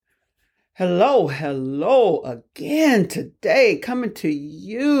Hello, hello again today, coming to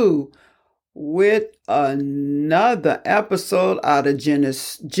you with another episode out of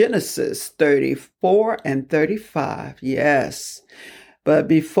Genesis 34 and 35. Yes. But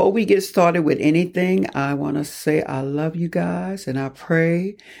before we get started with anything, I want to say I love you guys and I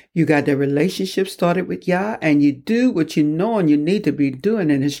pray you got the relationship started with Yah and you do what you know and you need to be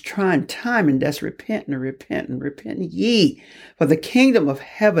doing in this trying time, and that's repenting, repenting ye, for the kingdom of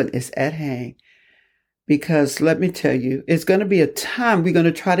heaven is at hand. Because let me tell you, it's going to be a time we're going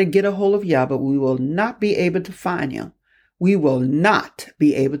to try to get a hold of Yah, but we will not be able to find him. We will not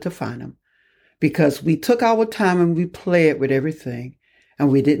be able to find him because we took our time and we played with everything. And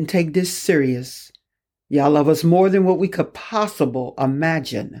we didn't take this serious. Y'all love us more than what we could possibly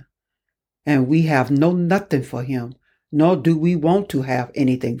imagine. And we have nothing for him, nor do we want to have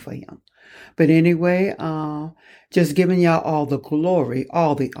anything for him. But anyway, just giving y'all all the glory,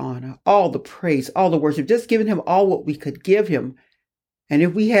 all the honor, all the praise, all the worship, just giving him all what we could give him. And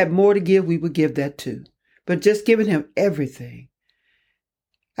if we had more to give, we would give that too. But just giving him everything.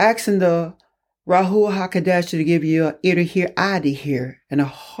 Asking the Rahuah HaKodesh to give you an ear to hear, eye to hear, and a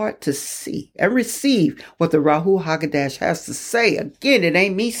heart to see and receive what the Rahuah HaKodesh has to say. Again, it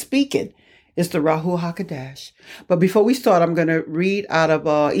ain't me speaking. It's the Rahuah HaKodesh. But before we start, I'm going to read out of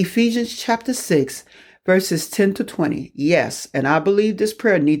Ephesians chapter 6, verses 10 to 20. Yes, and I believe this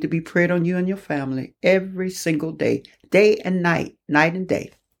prayer needs to be prayed on you and your family every single day, day and night, night and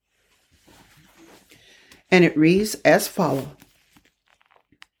day. And it reads as follows.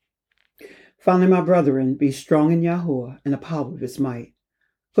 Finally, my brethren, be strong in Yahuwah and the power of his might.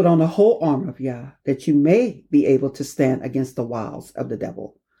 Put on the whole armor of Yah, that you may be able to stand against the wiles of the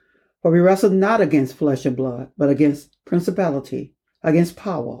devil. For we wrestle not against flesh and blood, but against principality, against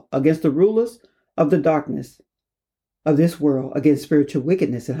power, against the rulers of the darkness of this world, against spiritual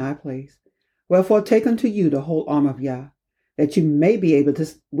wickedness in high place. Wherefore take unto you the whole armor of Yah, that you may be able to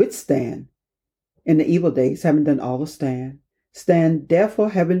withstand in the evil days, having done all to stand. Stand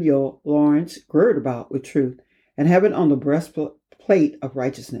therefore, having your loins girded about with truth, and having on the breastplate of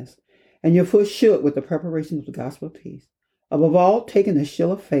righteousness, and your foot shod with the preparation of the gospel of peace. Above all, taking the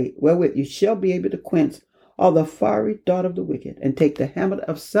shield of faith, wherewith you shall be able to quench all the fiery dart of the wicked, and take the helmet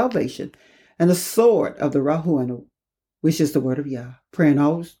of salvation, and the sword of the Rahuah, which is the word of Yah, praying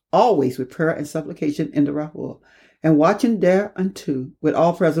always with prayer and supplication in the Rahuah, and watching thereunto with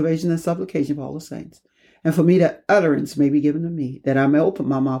all preservation and supplication for all the saints. And for me that utterance may be given to me, that I may open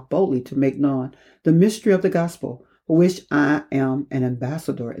my mouth boldly to make known the mystery of the gospel, for which I am an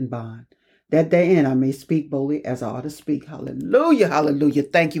ambassador in bond, that therein I may speak boldly as I ought to speak. Hallelujah, hallelujah.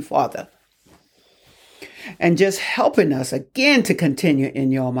 Thank you, Father. And just helping us again to continue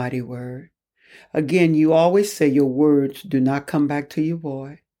in your almighty word. Again, you always say your words do not come back to you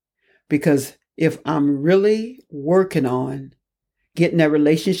void, because if I'm really working on getting that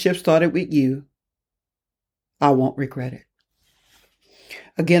relationship started with you, I won't regret it.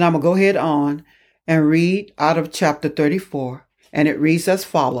 Again, I'm going to go ahead on and read out of chapter 34, and it reads as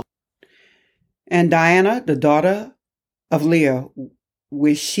follows. And Diana, the daughter of Leah,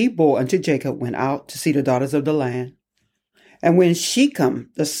 which she bore unto Jacob, went out to see the daughters of the land. And when Shechem,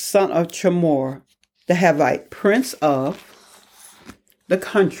 the son of Chamor, the Havite, prince of the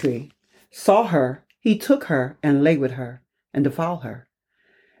country, saw her, he took her and lay with her and defiled her.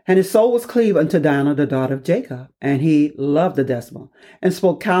 And his soul was cleaved unto Dinah, the daughter of Jacob, and he loved the decimal, and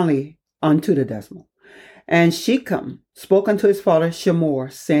spoke kindly unto the decimal. And Shechem spoke unto his father Shemor,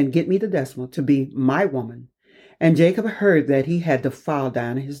 saying, Get me the decimal to be my woman. And Jacob heard that he had defiled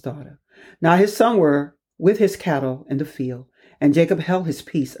Dinah his daughter. Now his sons were with his cattle in the field, and Jacob held his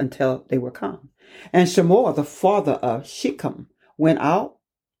peace until they were come. And Shemor, the father of Shechem, went out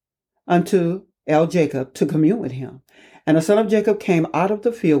unto Jacob to commune with him. And the son of Jacob came out of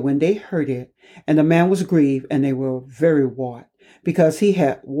the field when they heard it, and the man was grieved, and they were very wroth, because he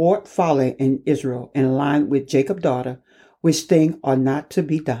had wrought folly in Israel, in line with Jacob's daughter, which thing ought not to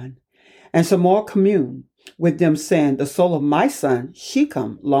be done. And some more communed with them, saying, The soul of my son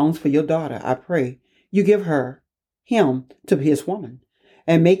Shechem longs for your daughter. I pray you give him to be his woman,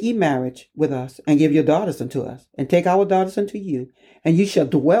 and make ye marriage with us, and give your daughters unto us, and take our daughters unto you, and you shall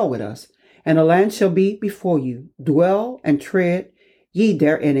dwell with us. And the land shall be before you. Dwell and tread ye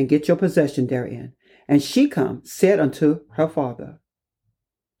therein, and get your possession therein. And Shechem said unto her father,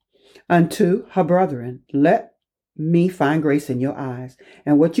 unto her brethren, Let me find grace in your eyes,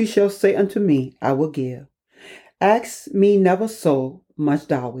 and what you shall say unto me I will give. Ask me never so much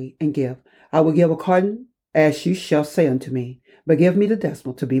dowry and give. I will give according as you shall say unto me, but give me the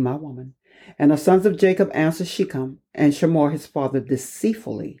decimal to be my woman. And the sons of Jacob answered Shechem and Shemor his father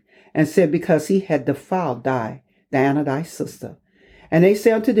deceitfully, and said, because he had defiled Diana thy sister. And they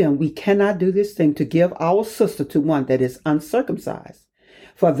said unto them, we cannot do this thing to give our sister to one that is uncircumcised,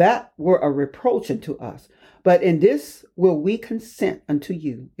 for that were a reproach unto us. But in this will we consent unto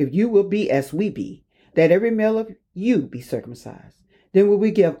you, if you will be as we be, that every male of you be circumcised. Then will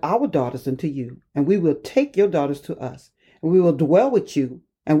we give our daughters unto you, and we will take your daughters to us, and we will dwell with you,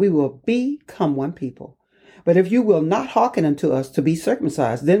 and we will become one people. But if you will not hearken unto us to be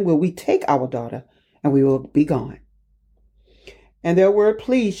circumcised, then will we take our daughter, and we will be gone. And their word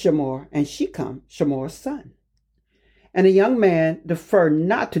pleased Shemor and Shechem, Shemor's son. And the young man deferred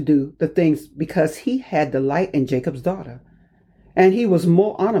not to do the things because he had delight in Jacob's daughter. And he was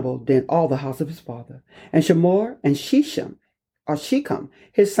more honorable than all the house of his father. And Shemor and Shechem,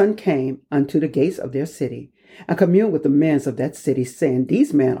 his son, came unto the gates of their city, and communed with the men of that city, saying,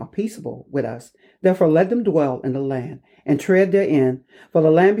 these men are peaceable with us. Therefore let them dwell in the land, and tread therein. For the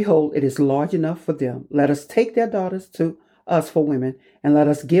land, behold, it is large enough for them. Let us take their daughters to us for women, and let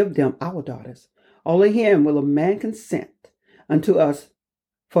us give them our daughters. Only him will a man consent unto us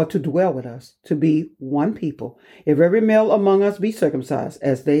for to dwell with us, to be one people. If every male among us be circumcised,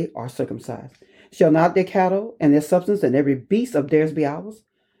 as they are circumcised, shall not their cattle and their substance and every beast of theirs be ours?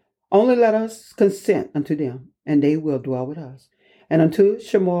 Only let us consent unto them, and they will dwell with us. And unto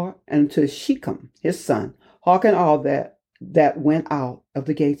Shemor and unto Shechem his son, hearken all that went out of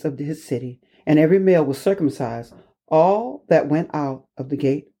the gates of his city, and every male was circumcised, all that went out of the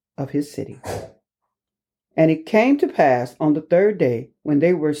gate of his city. And it came to pass on the third day, when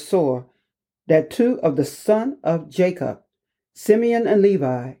they were sore, that two of the sons of Jacob, Simeon and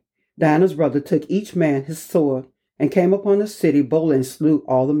Levi, Dinah's brother, took each man his sword, and came upon the city boldly, and slew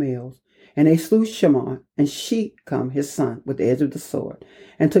all the males. And they slew Shimon and Shechem his son with the edge of the sword,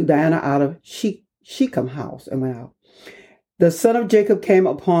 and took Dinah out of Shechem's house, and went out. The son of Jacob came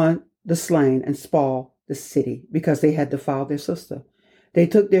upon the slain, and spoiled the city, because they had defiled their sister. They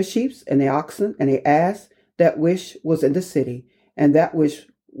took their sheep and their oxen and their ass, that which was in the city, and that which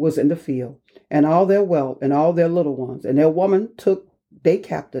was in the field, and all their wealth, and all their little ones, and their woman took they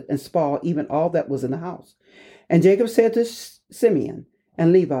captive, and spoiled even all that was in the house. And Jacob said to Simeon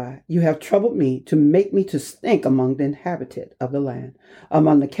and Levi, you have troubled me to make me to stink among the inhabited of the land,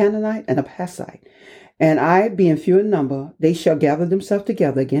 among the Canaanite and the Perizzite. And I, being few in number, they shall gather themselves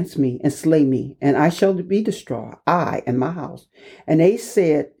together against me, and slay me, and I shall be destroyed, I and my house. And they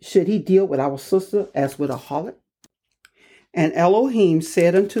said, should he deal with our sister as with a harlot? And Elohim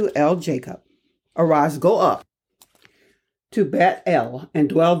said unto Jacob, arise, go up to Beth-el, and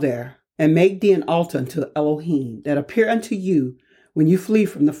dwell there, and make thee an altar unto Elohim, that appear unto you when you flee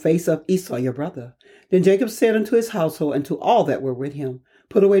from the face of Esau your brother. Then Jacob said unto his household, and to all that were with him,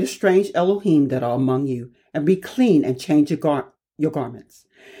 put away the strange Elohim that are among you, and be clean, and change your garments.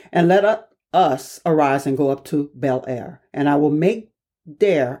 And let us arise and go up to Bel-er, and I will make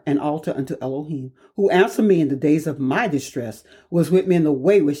there an altar unto Elohim, who answered me in the days of my distress, was with me in the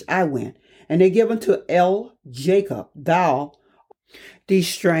way which I went. And they give unto Jacob, thou, these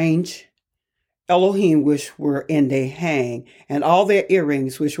strange Elohim which were in their hand, and all their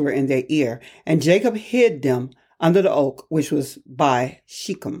earrings which were in their ear. And Jacob hid them under the oak which was by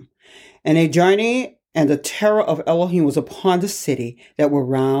Shechem. And they journeyed, and the terror of Elohim was upon the city that were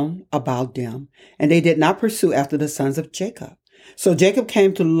round about them. And they did not pursue after the sons of Jacob. So Jacob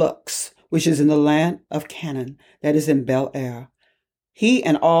came to Luz, which is in the land of Canaan, that is in Bel-er, he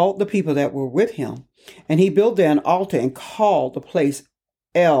and all the people that were with him. And he built there an altar, and called the place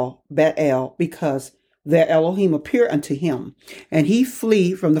Beth-el, because there Elohim appeared unto him. And he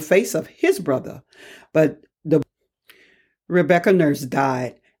fled from the face of his brother. But the Rebekah nurse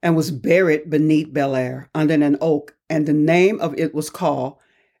died, and was buried beneath Bel-er under an oak, and the name of it was called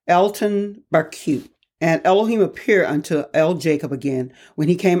Elton Barkut. And Elohim appeared unto Jacob again, when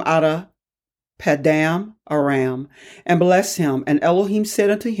he came out of Padam Aram, and blessed him. And Elohim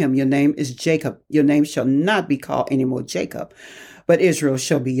said unto him, your name is Jacob. Your name shall not be called any more Jacob, but Israel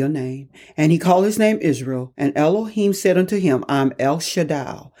shall be your name. And he called his name Israel. And Elohim said unto him, I am El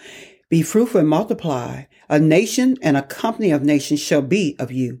Shaddai. Be fruitful and multiply. A nation and a company of nations shall be of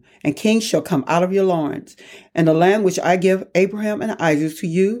you, and kings shall come out of your loins. And the land which I give Abraham and Isaac to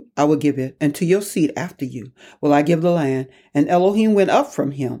you, I will give it, and to your seed after you will I give the land. And Elohim went up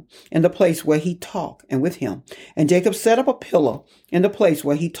from him in the place where he talked and with him. And Jacob set up a pillar in the place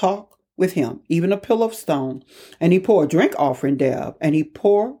where he talked with him, even a pillar of stone. And he poured drink offering thereof, and he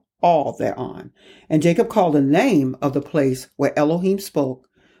poured all thereon. And Jacob called the name of the place where Elohim spoke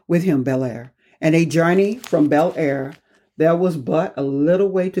with him Bel-er. And they journeyed from Bel-er. There was but a little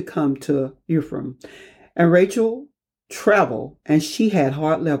way to come to Ephraim. And Rachel travel, and she had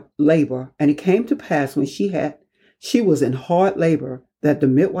hard labor. And it came to pass when she was in hard labor, that the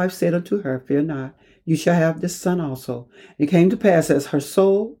midwife said unto her, Fear not, you shall have this son also. And it came to pass, as her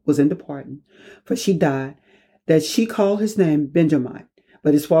soul was in departing, for she died, that she called his name Benjamin,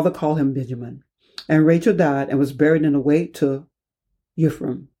 but his father called him Benjamin. And Rachel died and was buried in the way to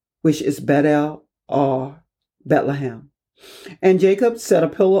Ephraim, which is Bethel or Bethlehem. And Jacob set a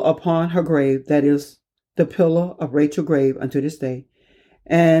pillar upon her grave, that is the pillar of Rachel's grave unto this day.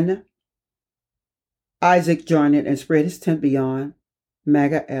 And Isaac joined it and spread his tent beyond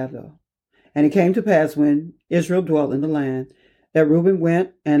Magah-Eder. And it came to pass, when Israel dwelt in the land, that Reuben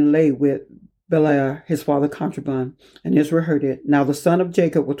went and lay with Bilhah his father's concubine, and Israel heard it. Now the sons of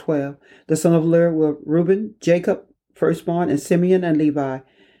Jacob were 12. The son of Leah were Reuben, Jacob firstborn, and Simeon and Levi,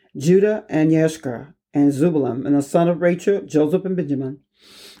 Judah and Yeshkar, and Zebulun. And the son of Rachel, Joseph and Benjamin.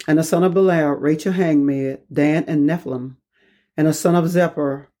 And the son of Bilhah, Rachel handmaid, Dan and Nephilim. And the son of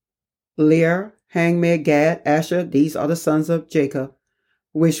Zepher, Leah, handmaid, Gad, Asher. These are the sons of Jacob,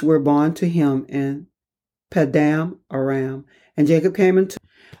 which were born to him in Padam Aram. And Jacob came unto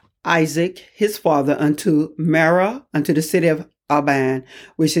Isaac his father unto Marah, unto the city of Aban,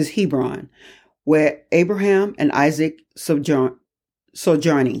 which is Hebron, where Abraham and Isaac sojourning.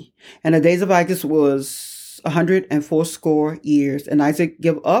 And the days of Isaac was 180 years. And Isaac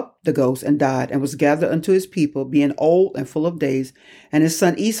gave up the ghost and died, and was gathered unto his people, being old and full of days. And his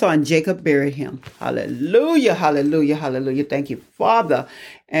son Esau and Jacob buried him. Hallelujah, hallelujah, hallelujah. Thank you, Father.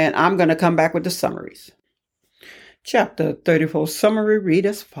 And I'm going to come back with the summaries. Chapter 34, summary read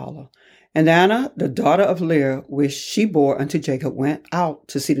as follows. And Anna, the daughter of Leah, which she bore unto Jacob, went out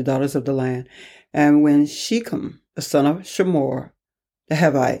to see the daughters of the land. And when Shechem, the son of Shemor, the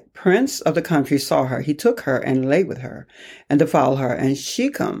Hivite, prince of the country, saw her, he took her and lay with her and defiled her. And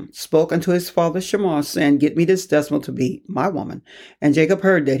Shechem spoke unto his father Shemor, saying, Get me this decimal to be my woman. And Jacob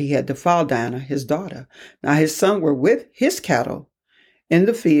heard that he had defiled Dinah, his daughter. Now his sons were with his cattle in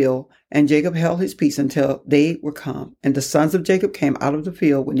the field, and Jacob held his peace until they were come. And the sons of Jacob came out of the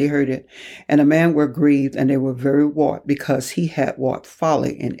field when they heard it. And the men were grieved, and they were very wroth, because he had wrought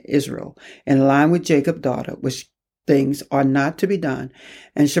folly in Israel, in line with Jacob's daughter, which things are not to be done.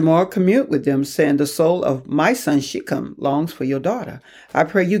 And Shemor communed with them, saying, The soul of my son Shechem longs for your daughter. I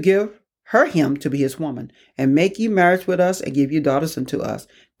pray you give her him to be his woman, and make you marriage with us, and give you daughters unto us.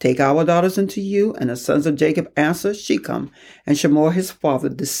 Take our daughters unto you. And the sons of Jacob answered Shechem and Shemor his father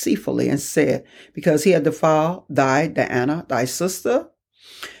deceitfully, and said, Because he had defiled Dinah, thy sister.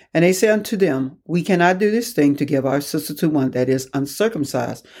 And they said unto them, We cannot do this thing to give our sister to one that is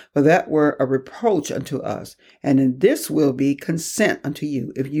uncircumcised, for that were a reproach unto us. And in this will be consent unto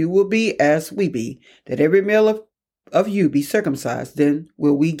you, if you will be as we be, that every male of you be circumcised, then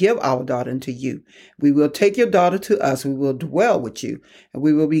will we give our daughter unto you. We will take your daughter to us, we will dwell with you, and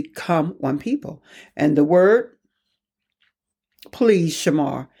we will become one people. And the word pleased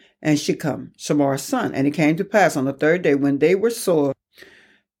Shemar and Shechem, Shemar's son. And it came to pass on the third day, when they were sore,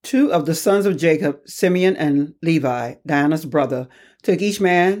 two of the sons of Jacob, Simeon and Levi, Dinah's brother, took each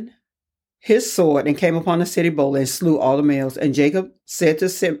man his sword, and came upon the city boldly, and slew all the males. And Jacob said to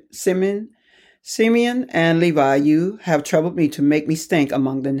Simeon and Levi, You have troubled me to make me stink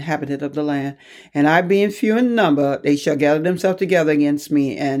among the inhabitants of the land. And I being few in number, they shall gather themselves together against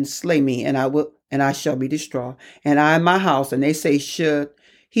me and slay me, and I shall be destroyed. And I and my house. And they say, Should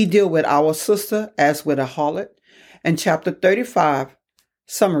he deal with our sister as with a harlot? And chapter 35,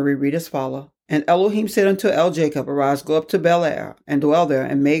 summary read as follows. And Elohim said unto Jacob, Arise, go up to Bel-er, and dwell there,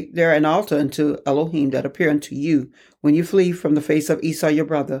 and make there an altar unto Elohim that appear unto you, when you flee from the face of Esau your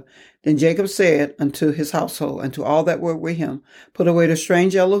brother. Then Jacob said unto his household, and to all that were with him, Put away the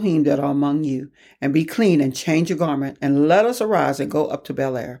strange Elohim that are among you, and be clean, and change your garment, and let us arise and go up to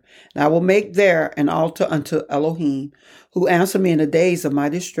Bel-er. And I will make there an altar unto Elohim, who answered me in the days of my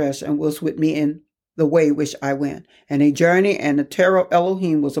distress, and was with me in the way which I went. And they journeyed, and the terror of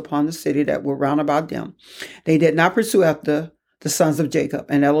Elohim was upon the city that were round about them. They did not pursue after the sons of Jacob.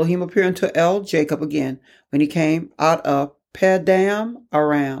 And Elohim appeared unto Jacob again, when he came out of Padam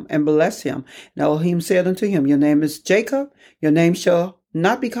Aram, and blessed him. And Elohim said unto him, Your name is Jacob. Your name shall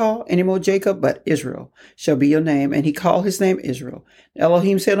not be called any more Jacob, but Israel shall be your name. And he called his name Israel.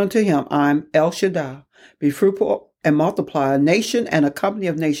 Elohim said unto him, I am El Shaddai. Be fruitful and multiply. A nation and a company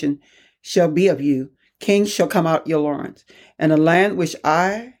of nations shall be of you. Kings shall come out your loins. And the land which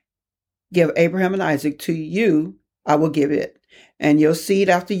I give Abraham and Isaac to you, I will give it. And your seed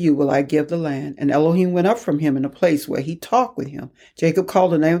after you will I give the land. And Elohim went up from him in the place where he talked with him. Jacob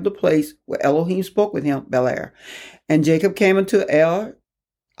called the name of the place where Elohim spoke with him, Bel-er. And Jacob came unto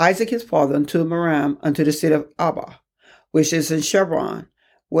Isaac his father, unto Meram, unto the city of Abba. which is in Chevron,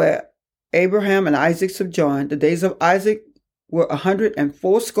 where Abraham and Isaac sojourned. The days of Isaac were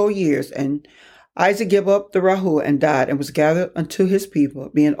 180 years, and Isaac gave up the Rahul and died, and was gathered unto his people,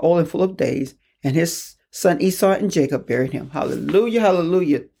 being old and full of days, and his son Esau and Jacob buried him. Hallelujah,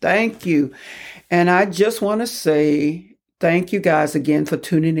 hallelujah. Thank you. And I just want to say thank you guys again for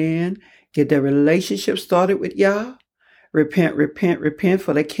tuning in. Get their relationship started with Yah. Repent, repent, repent,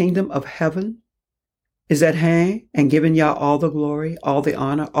 for the kingdom of heaven is at hand, and giving Yah all the glory, all the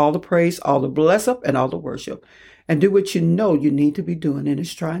honor, all the praise, all the bless up, and all the worship. And do what you know you need to be doing in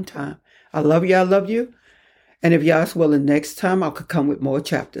this trying time. I love you. I love you. And if Yah's willing, next time I could come with more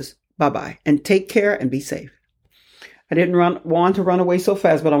chapters. Bye-bye. And take care and be safe. I didn't want to run away so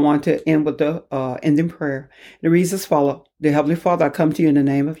fast, but I want to end with the ending prayer. The reasons follow. Dear Heavenly Father, I come to you in the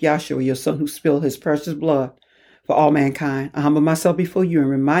name of Yahshua, your Son who spilled his precious blood for all mankind. I humble myself before you and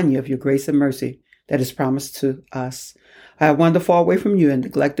remind you of your grace and mercy that is promised to us. I have wandered far away from you and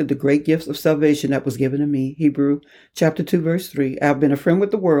neglected the great gifts of salvation that was given to me. Hebrew chapter 2, verse 3. I have been a friend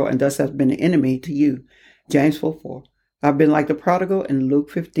with the world and thus have been an enemy to you. James 4:4. I've been like the prodigal in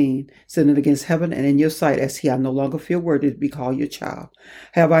Luke 15, sinning against heaven and in your sight, as he I no longer feel worthy to be called your child.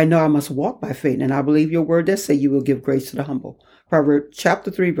 However, I know I must walk by faith, and I believe your word that say you will give grace to the humble. Proverbs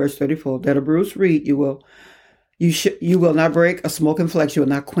chapter 3, verse 34. That a bruised reed you will not break, a smoking flex you will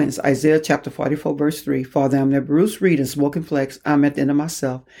not quench. Isaiah chapter 44, verse 3. Father, I am that bruised reed and smoking flex. I am at the end of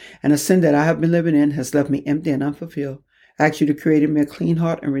myself, and the sin that I have been living in has left me empty and unfulfilled. I ask you to create in me a clean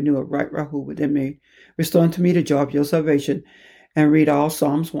heart and renew a right Rahul within me. Restore unto me the joy of your salvation, and read all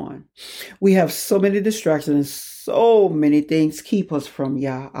Psalms 1. We have so many distractions and so many things keep us from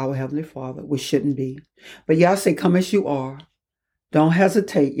Yah, our Heavenly Father, which shouldn't be. But Yah say, come as you are. Don't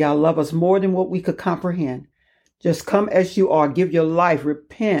hesitate. Yah love us more than what we could comprehend. Just come as you are. Give your life.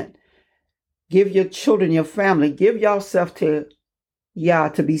 Repent. Give your children, your family. Give yourself to Yah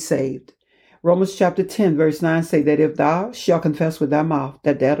to be saved. Romans chapter 10, verse 9 say that if thou shalt confess with thy mouth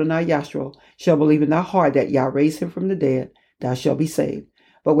that thou Adonai Yahshua shall believe in thy heart that Yah raised him from the dead, thou shalt be saved.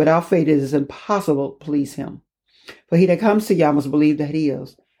 But without faith it is impossible to please him. For he that comes to Yah must believe that he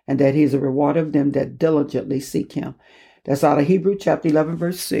is, and that he is a rewarder of them that diligently seek him. That's out of Hebrew chapter 11,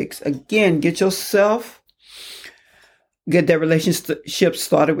 verse 6. Again, get that relationship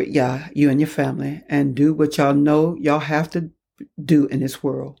started with Yah, you and your family, and do what y'all know y'all have to do in this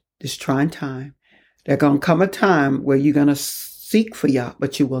world. This trying time. There's going to come a time where you're going to seek for Yah,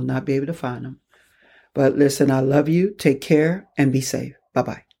 but you will not be able to find him. But listen, I love you. Take care and be safe.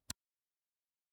 Bye-bye.